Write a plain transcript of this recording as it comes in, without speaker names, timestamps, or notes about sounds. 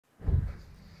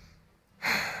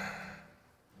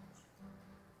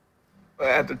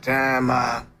At the time,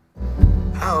 I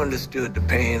understood the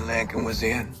pain Lincoln was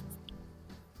in.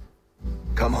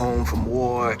 Come home from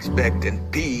war expecting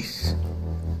peace.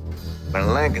 But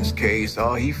in Lincoln's case,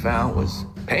 all he found was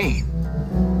pain.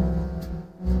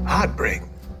 Heartbreak.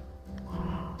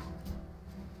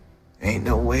 Ain't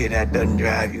no way that doesn't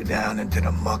drive you down into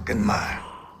the muck and mire.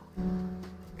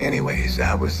 Anyways,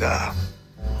 I was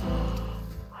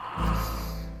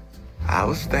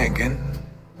thinking,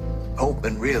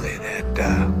 hoping really that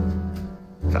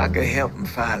if I could help him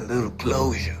find a little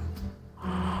closure,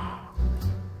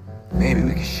 maybe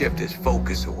we could shift his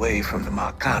focus away from the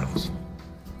Marcanos.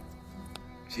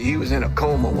 See, he was in a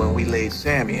coma when we laid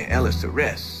Sammy and Ellis to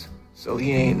rest, so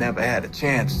he ain't never had a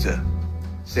chance to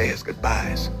say his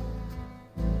goodbyes.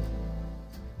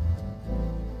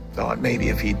 Thought maybe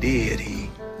if he did, he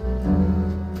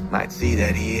might see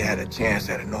that he had a chance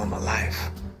at a normal life.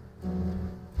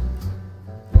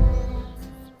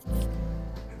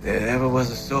 If there ever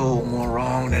was a soul more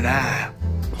wrong than I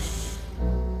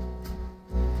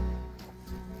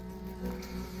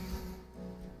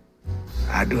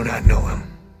do not know him.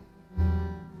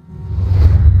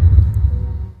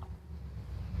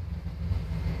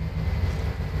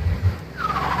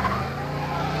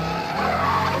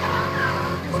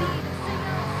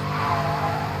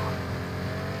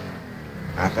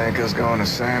 I think us going to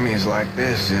Sammy's like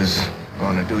this is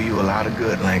gonna do you a lot of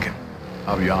good, Lincoln.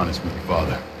 I'll be honest with you,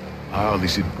 Father. I hardly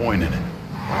see the point in it.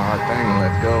 Hard thing to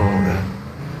let go, to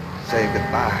say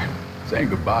goodbye. Saying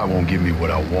goodbye won't give me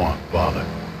what I want, Father.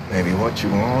 Maybe what you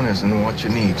want isn't what you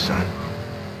need, son.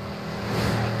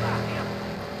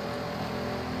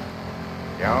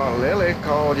 Y'all, Lily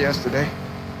called yesterday,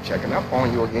 checking up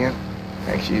on you again.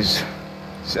 Think she's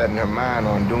setting her mind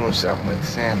on doing something with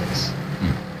Sammy's.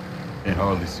 Can't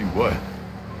hardly see what.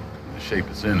 The shape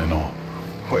it's in and all.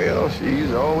 Well,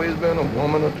 she's always been a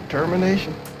woman of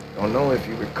determination. Don't know if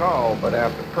you recall, but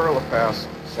after Perla passed,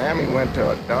 Sammy went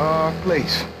to a dark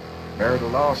place. Buried the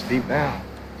lost deep down.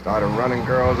 Started running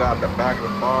girls out the back of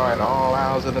the bar at all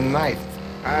hours of the night.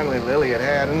 Finally, Lily had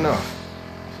had enough.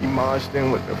 She marched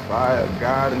in with the fire of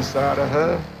God inside of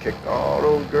her, kicked all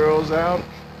those girls out,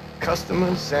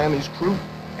 customers, Sammy's crew.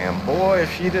 And boy,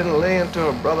 if she didn't lay into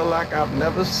her brother like I've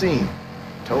never seen.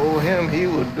 Told him he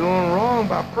was doing wrong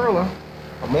by Perla.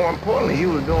 But more importantly, he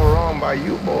was doing wrong by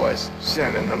you boys,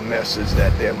 sending a message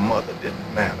that their mother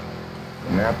didn't matter.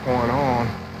 From that point on,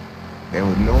 there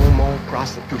was no more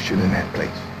prostitution in that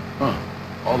place. Huh.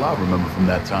 All I remember from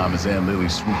that time is Aunt Lily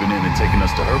swooping in and taking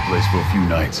us to her place for a few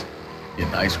nights.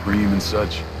 Getting ice cream and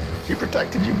such. She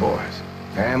protected you boys.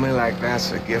 Family like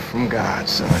that's a gift from God,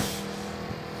 son.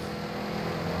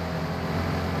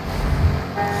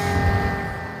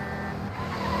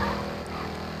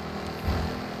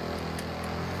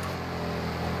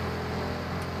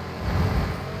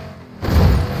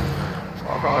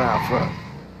 Walk on out front.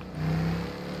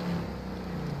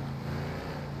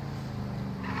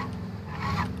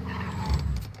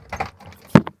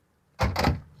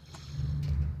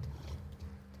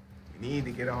 You need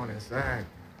to get on inside.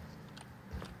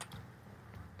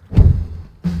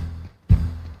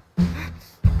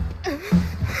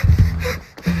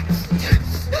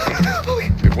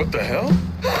 What the hell?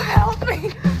 Help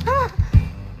me!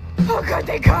 Oh, God,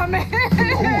 they coming!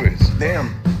 Who is?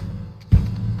 Them.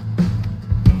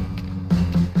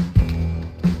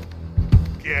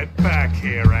 Get back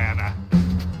here, Anna.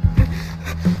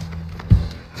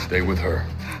 Stay with her.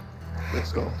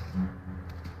 Let's go.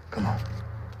 Come on.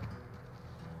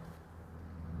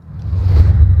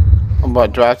 I'm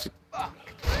about Jurassic.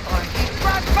 He's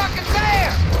right fucking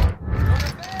there!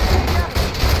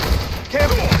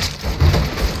 Careful!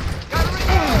 Gotta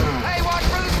reload! Hey, watch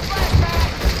for the flashback!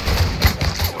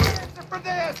 Answer for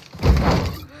this!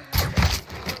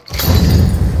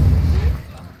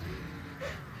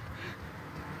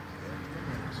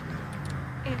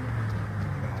 You're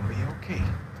gonna be okay.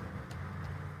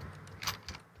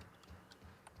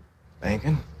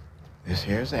 Lincoln, this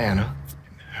here's Anna.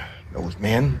 Those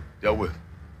men. Dealt with.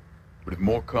 But if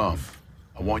more come,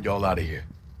 I want y'all out of here.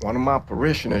 One of my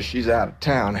parishioners, she's out of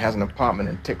town, has an apartment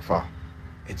in Tickfaw.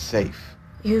 It's safe.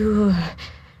 You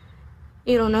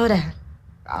don't know that.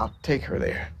 I'll take her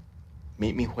there.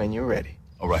 Meet me when you're ready.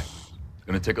 All right.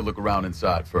 Gonna take a look around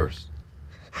inside first.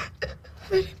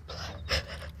 Covered in blood.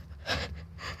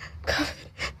 Covered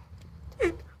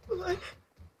in blood.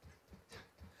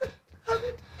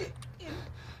 Covered in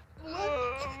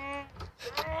blood.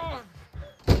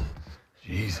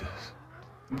 Jesus.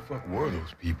 Who the fuck were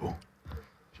those people?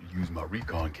 Should use my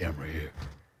recon camera here.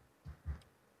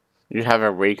 You have a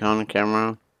recon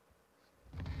camera?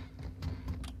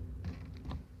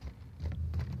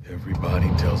 Everybody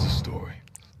tells a story.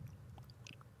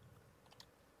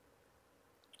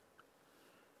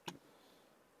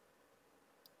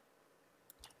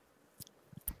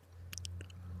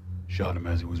 Shot him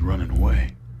as he was running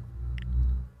away.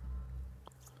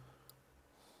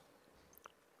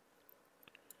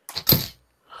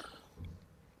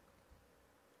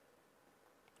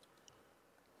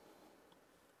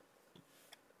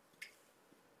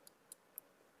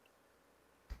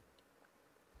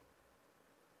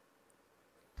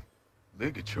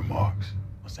 Ligature marks.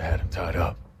 Must have had him tied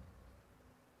up.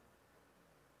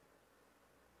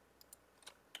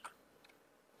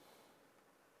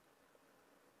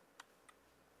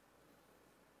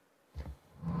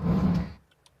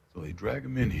 So they drag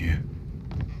him in here.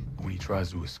 When he tries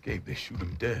to escape, they shoot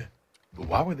him dead. But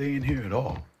why were they in here at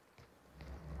all?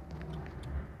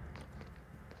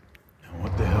 And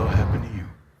what the hell happened to you?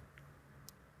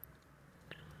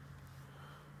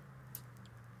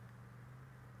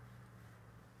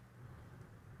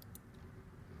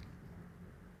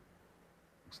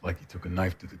 Looks like he took a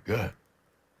knife to the gut.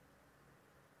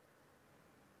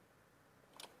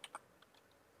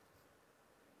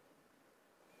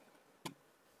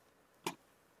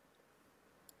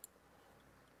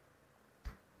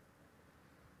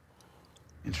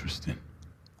 Interesting.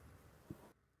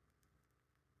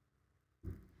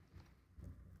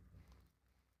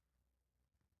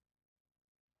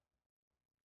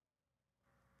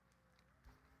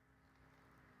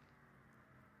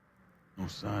 No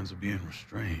signs of being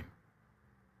restrained.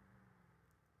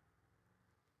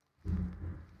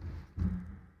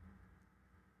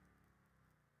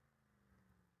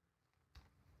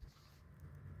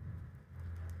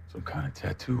 Some kind of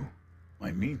tattoo.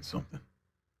 Might mean something.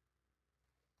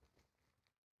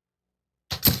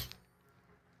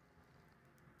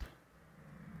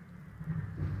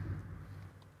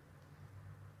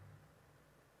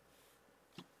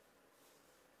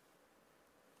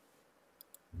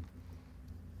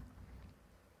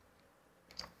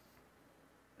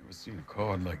 Never seen a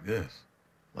card like this.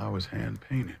 Flowers hand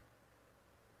painted.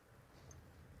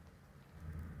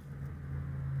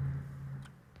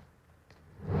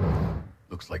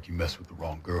 Looks like you messed with the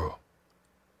wrong girl.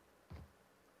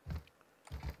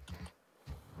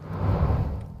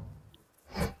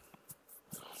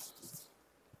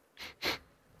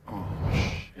 Oh,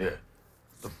 shit.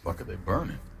 What the fuck are they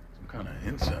burning? Some kind of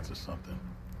incense or something.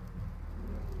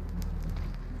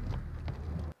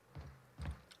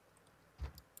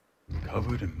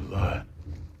 Covered in blood.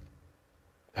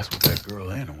 That's what that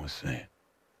girl Anna was saying.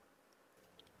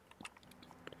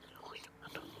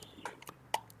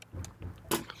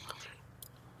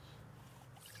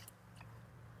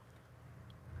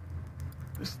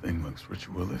 This thing looks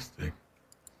ritualistic.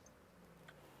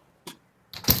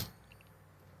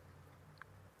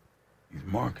 These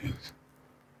markings.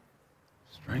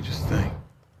 Strangest thing.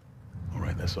 All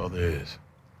right, that's all there is.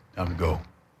 Time to go.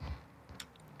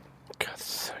 God's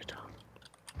sake.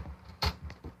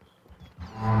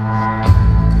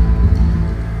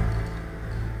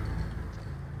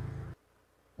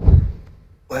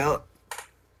 Well,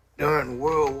 during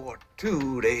World War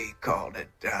II, they called it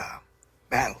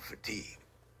battle fatigue.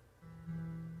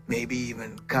 Maybe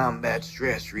even combat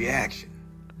stress reaction.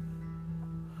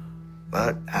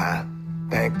 But I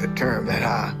think the term that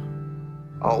I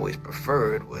always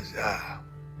preferred was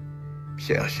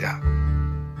shell shock.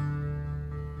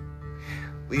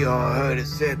 We all heard it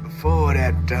said before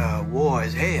that war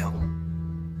is hell.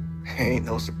 Ain't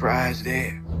no surprise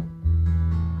there.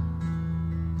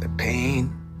 The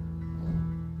pain,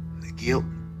 the guilt,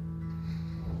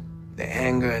 the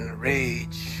anger and the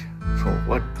rage for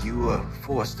what you were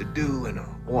forced to do in a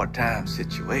wartime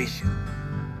situation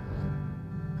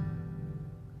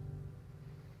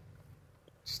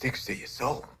sticks to your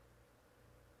soul.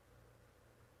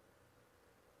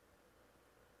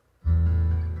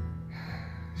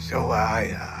 So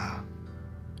I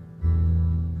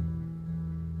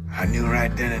knew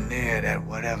right then and there that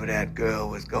whatever that girl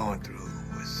was going through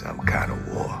was some kind of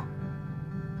war.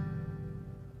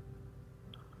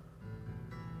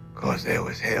 'Cause there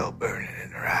was hell burning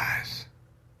in her eyes.